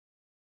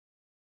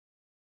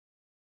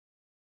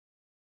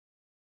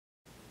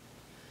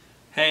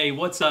Hey,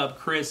 what's up?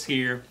 Chris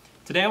here.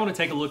 Today I want to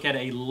take a look at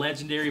a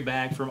legendary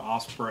bag from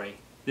Osprey.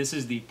 This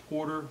is the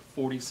Porter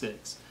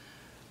 46.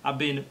 I've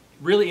been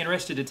really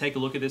interested to take a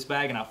look at this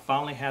bag and I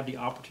finally had the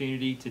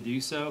opportunity to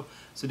do so.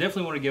 So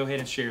definitely want to go ahead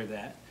and share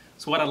that.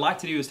 So what I'd like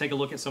to do is take a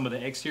look at some of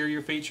the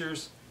exterior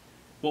features,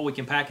 what we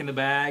can pack in the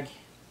bag,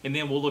 and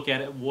then we'll look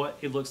at it, what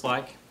it looks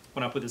like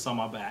when I put this on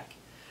my back.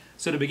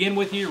 So to begin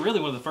with here,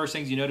 really one of the first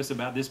things you notice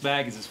about this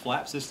bag is this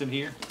flap system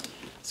here.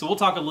 So we'll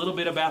talk a little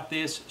bit about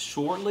this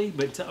shortly,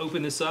 but to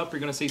open this up, you're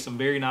going to see some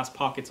very nice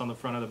pockets on the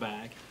front of the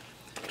bag.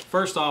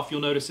 First off,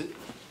 you'll notice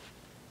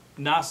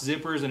nice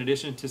zippers in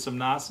addition to some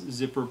nice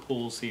zipper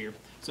pulls here.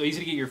 So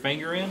easy to get your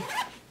finger in.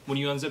 When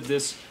you unzip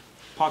this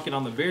pocket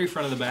on the very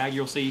front of the bag,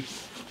 you'll see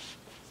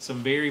some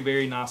very,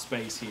 very nice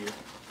space here.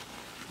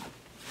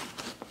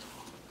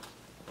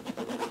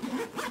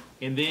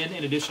 And then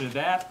in addition to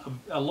that,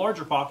 a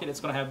larger pocket, it's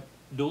going to have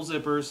dual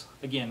zippers.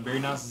 Again, very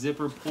nice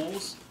zipper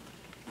pulls.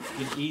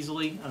 You can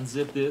easily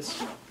unzip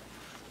this,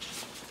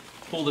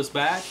 pull this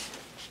back,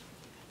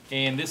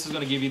 and this is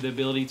going to give you the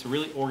ability to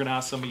really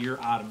organize some of your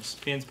items.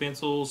 Pens,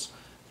 pencils,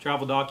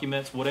 travel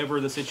documents,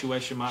 whatever the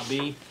situation might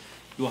be,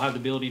 you will have the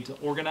ability to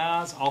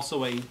organize.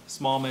 Also a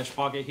small mesh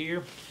pocket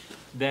here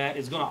that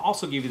is going to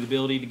also give you the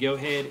ability to go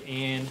ahead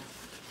and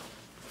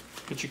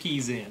put your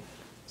keys in.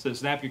 So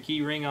snap your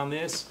key ring on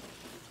this,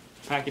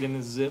 pack it in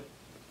the zip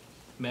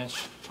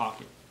mesh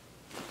pocket.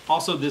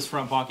 Also, this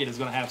front pocket is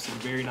going to have some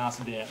very nice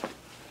depth.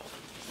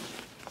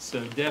 So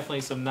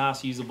definitely some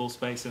nice usable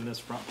space in this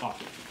front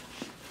pocket.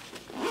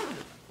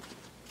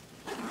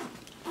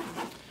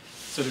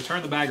 So to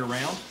turn the bag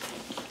around,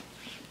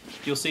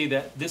 you'll see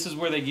that this is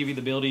where they give you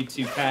the ability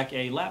to pack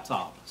a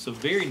laptop. So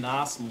very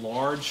nice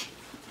large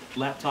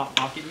laptop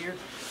pocket here.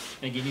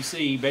 And again, you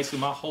see basically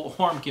my whole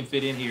arm can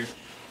fit in here,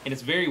 and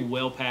it's very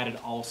well padded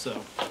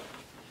also.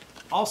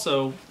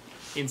 Also,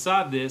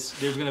 inside this,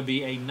 there's going to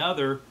be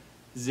another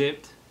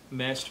zipped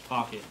meshed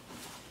pocket.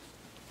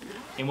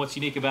 And what's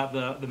unique about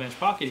the mesh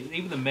pocket is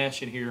even the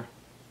mesh in here,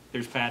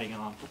 there's padding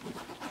on.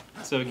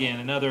 So again,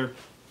 another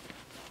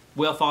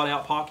well thought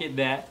out pocket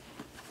that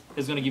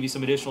is going to give you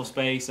some additional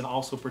space and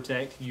also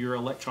protect your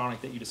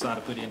electronic that you decide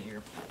to put in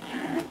here.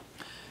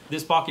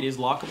 This pocket is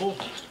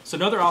lockable. So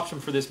another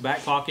option for this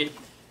back pocket,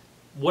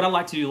 what I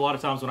like to do a lot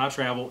of times when I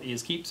travel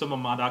is keep some of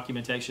my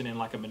documentation in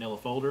like a manila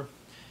folder.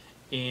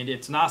 And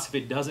it's nice if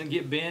it doesn't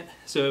get bent.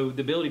 So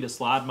the ability to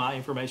slide my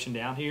information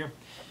down here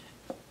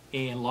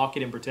and lock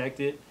it and protect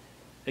it,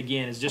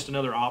 again, is just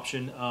another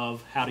option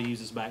of how to use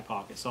this back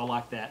pocket. So I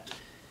like that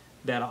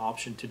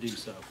option to do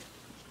so.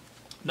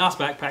 Nice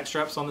backpack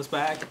straps on this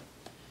bag.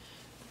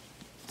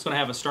 It's going to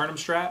have a sternum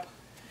strap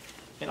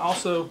and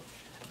also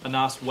a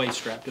nice waist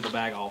strap to the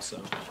bag also.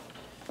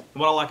 And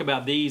what I like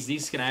about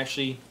these can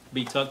actually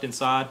be tucked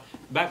inside.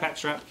 The backpack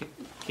strap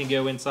can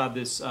go inside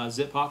this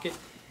zip pocket,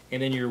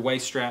 and then your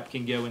waist strap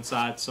can go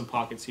inside some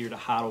pockets here to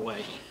hide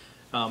away.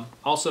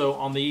 Also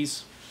on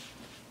these,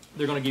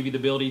 they're going to give you the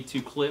ability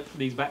to clip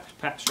these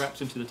backpack straps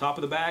into the top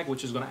of the bag,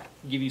 which is going to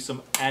give you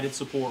some added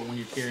support when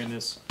you're carrying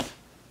this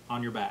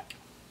on your back.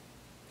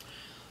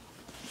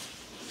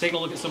 Taking a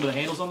look at some of the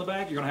handles on the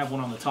bag, you're going to have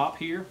one on the top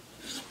here,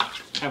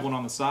 have one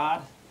on the side,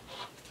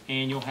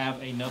 and you'll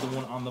have another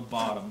one on the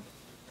bottom.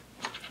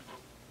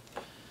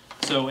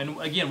 So,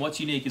 and again, what's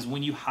unique is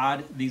when you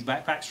hide these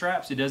backpack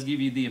straps, it does give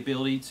you the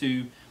ability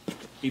to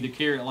either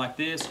carry it like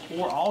this,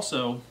 or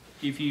also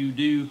if you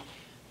do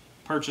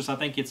purchase, I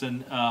think it's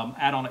an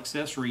add-on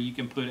accessory, you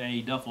can put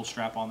a duffel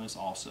strap on this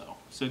also.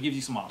 So it gives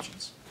you some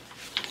options.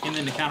 And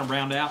then to kind of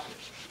round out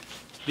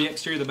the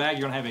exterior of the bag,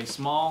 you're going to have a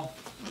small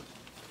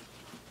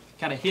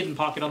kind of hidden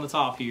pocket on the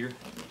top here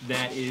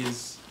that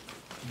is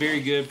very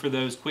good for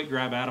those quick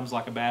grab items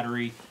like a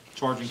battery,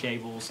 charging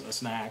cables, a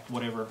snack,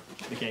 whatever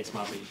the case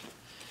might be.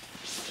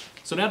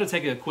 So now to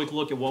take a quick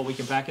look at what we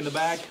can pack in the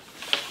bag.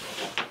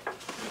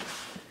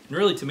 And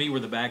really to me where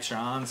the bag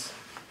shines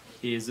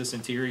is this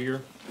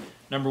interior.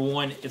 Number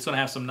one, it's going to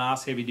have some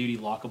nice heavy-duty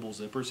lockable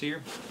zippers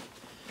here.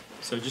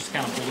 So just to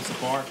kind of pull this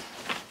apart,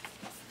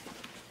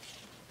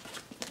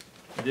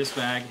 this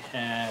bag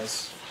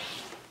has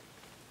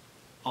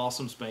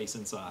awesome space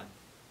inside.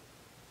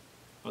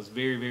 I was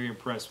very, very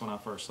impressed when I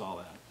first saw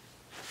that.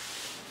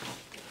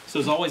 So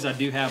as always, I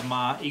do have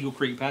my Eagle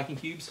Creek packing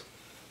cubes.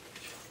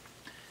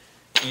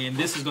 And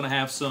this is going to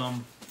have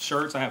some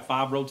shirts. I have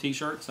 5 rolled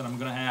t-shirts, and I'm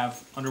going to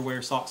have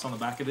underwear, socks on the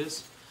back of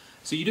this.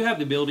 So you do have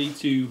the ability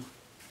to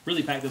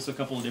really pack this a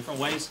couple of different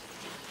ways.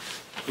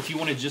 If you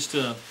wanted just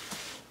to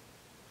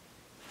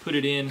put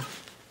it in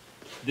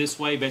this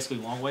way, basically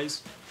long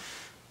ways,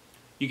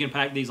 you can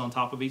pack these on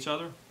top of each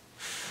other.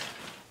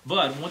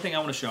 But one thing I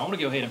want to show, I want to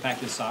go ahead and pack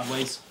this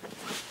sideways,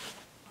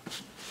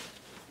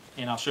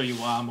 and I'll show you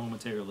why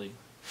momentarily.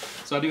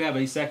 So I do have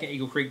a second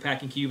Eagle Creek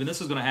packing cube, and this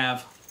is going to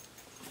have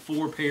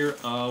 4 pair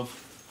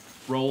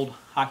of rolled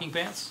hiking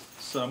pants.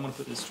 So I'm going to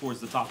put this towards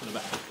the top of the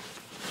bag.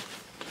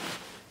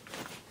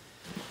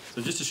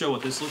 So just to show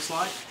what this looks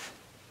like,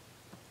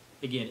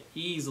 again,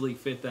 easily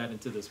fit that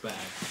into this bag.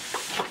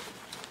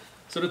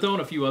 So to throw in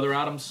a few other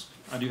items,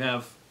 I do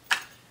have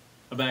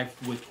a bag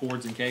with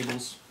cords and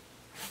cables,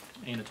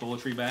 and a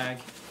toiletry bag.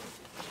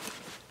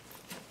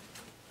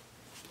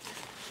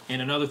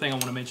 And another thing I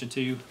want to mention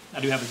too, I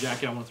do have a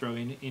jacket I want to throw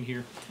in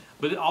here,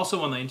 but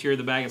also on the interior of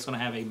the bag, it's going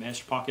to have a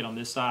mesh pocket on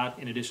this side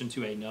in addition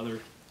to another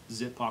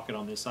zip pocket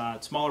on this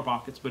side. Smaller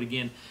pockets, but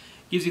again,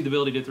 gives you the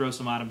ability to throw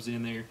some items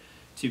in there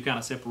to kind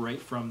of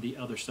separate from the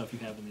other stuff you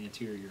have in the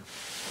interior.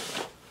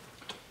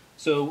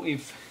 So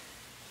if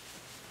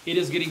it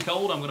is getting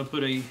cold, I'm going to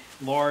put a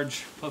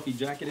large puffy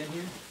jacket in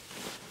here.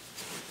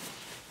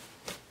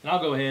 And I'll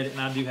go ahead,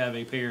 and I do have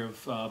a pair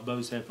of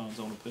Bose headphones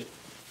I want to put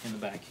in the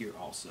back here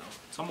also.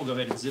 So I'm going to go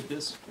ahead and zip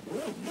this.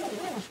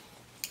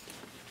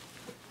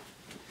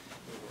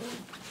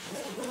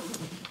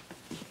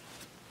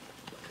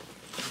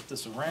 Put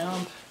this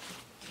around.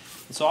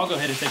 And so I'll go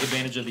ahead and take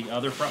advantage of the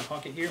other front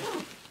pocket here.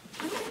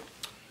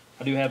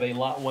 I do have a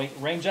lightweight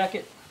rain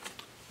jacket.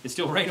 It's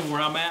still raining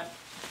where I'm at.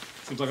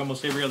 Seems like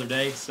almost every other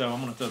day, so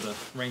I'm going to throw the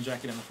rain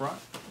jacket in the front.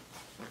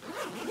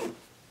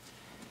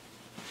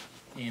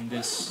 And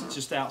this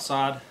just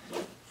outside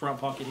front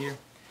pocket here,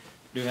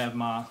 I do have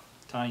my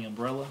tiny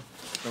umbrella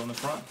throw in the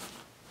front.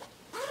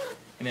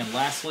 And then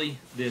lastly,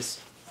 this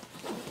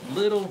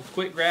little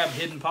quick grab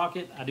hidden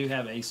pocket, I do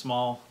have a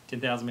small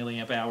 10,000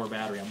 milliamp hour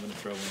battery I'm going to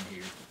throw in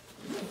here.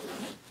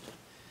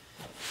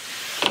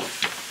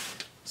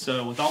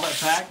 So with all that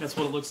packed, that's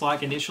what it looks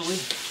like initially.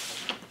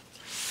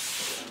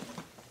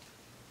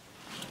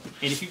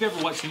 And if you've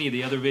ever watched any of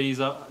the other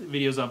videos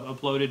I've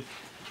uploaded,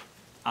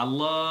 I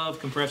love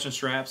compression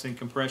straps and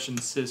compression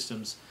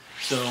systems.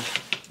 So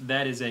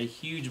that is a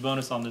huge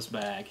bonus on this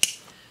bag.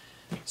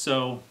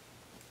 So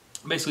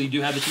basically you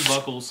do have the two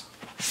buckles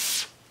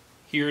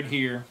here and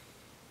here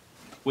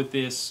with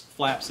this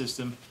flap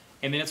system,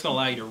 and then it's going to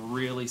allow you to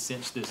really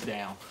cinch this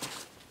down.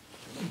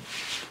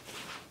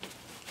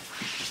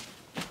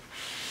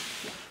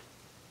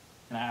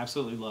 And I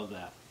absolutely love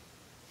that.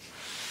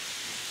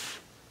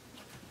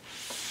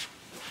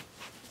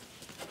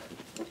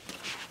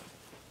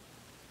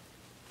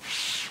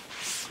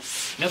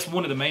 And that's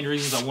one of the main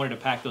reasons I wanted to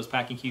pack those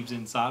packing cubes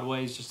in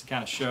sideways, just to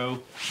kind of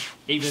show,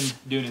 even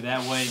doing it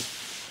that way,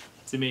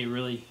 to me it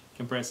really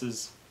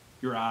compresses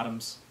your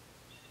items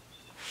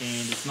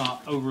and it's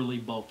not overly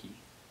bulky.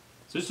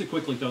 So just to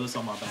quickly throw this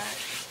on my back.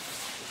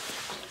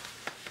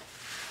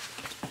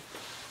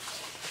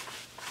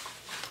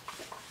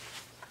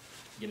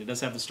 Again, it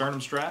does have the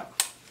sternum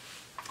strap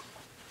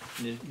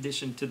in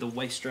addition to the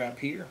waist strap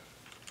here.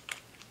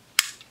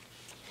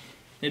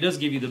 It does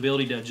give you the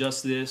ability to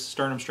adjust this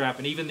sternum strap,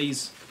 and even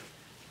these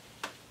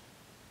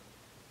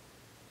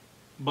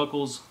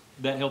buckles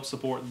that help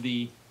support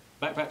the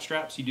backpack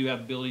straps, you do have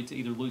the ability to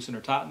either loosen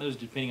or tighten those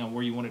depending on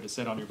where you want it to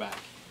sit on your back.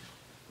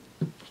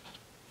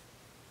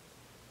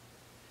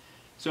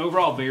 So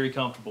overall, very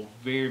comfortable,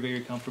 very,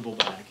 very comfortable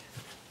bag.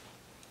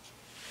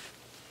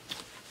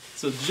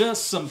 So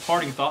just some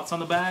parting thoughts on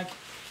the bag.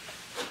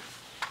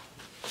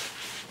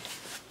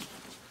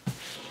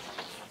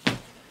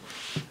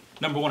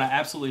 Number one, I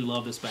absolutely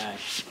love this bag.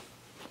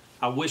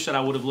 I wish that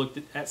I would have looked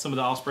at some of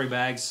the Osprey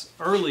bags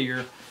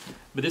earlier,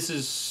 but this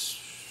is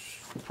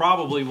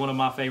probably one of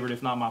my favorite,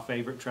 if not my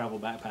favorite, travel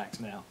backpacks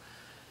now.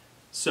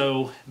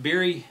 So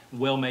very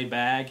well made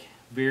bag,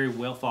 very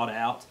well thought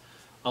out.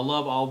 I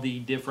love all the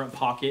different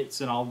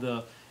pockets and all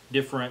the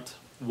different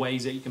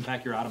ways that you can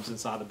pack your items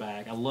inside the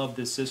bag. I love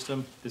this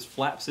system, this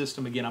flap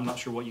system. Again, I'm not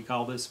sure what you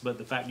call this, but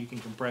the fact you can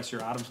compress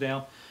your items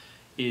down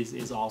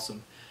is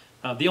awesome.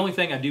 The only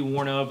thing I do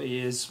warn of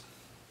is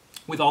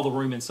with all the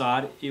room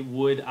inside, it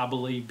would, I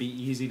believe, be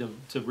easy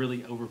to really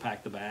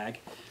overpack the bag.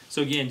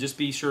 So again, just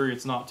be sure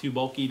it's not too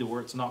bulky to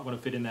where it's not going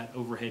to fit in that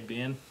overhead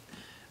bin.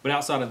 But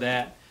outside of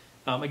that,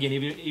 again,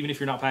 even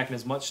if you're not packing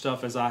as much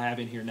stuff as I have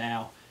in here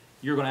now,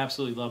 you're going to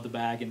absolutely love the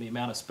bag and the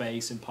amount of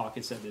space and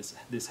pockets that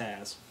this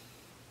has.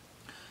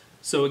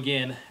 So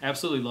again,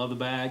 absolutely love the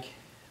bag.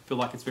 Feel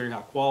like it's very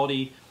high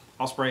quality.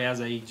 Osprey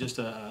has a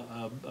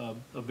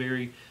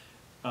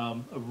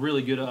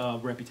really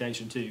good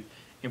reputation too.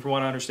 And from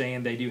what I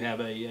understand, they do have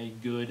a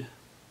good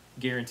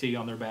guarantee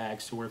on their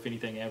bags to where if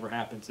anything ever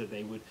happens that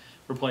they would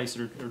replace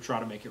it or try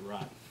to make it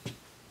right.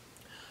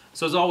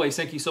 So as always,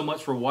 thank you so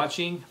much for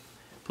watching.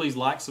 Please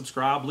like,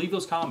 subscribe, leave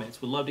those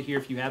comments. We'd love to hear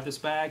if you have this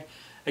bag.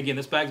 Again,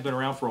 this bag's been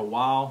around for a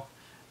while.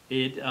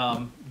 It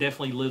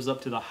definitely lives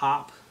up to the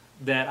hype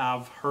that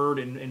I've heard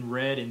and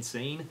read and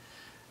seen.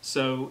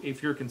 So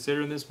if you're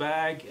considering this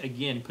bag,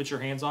 again, put your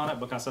hands on it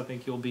because I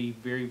think you'll be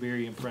very,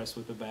 very impressed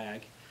with the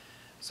bag.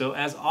 So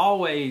as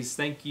always,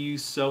 thank you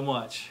so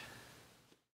much.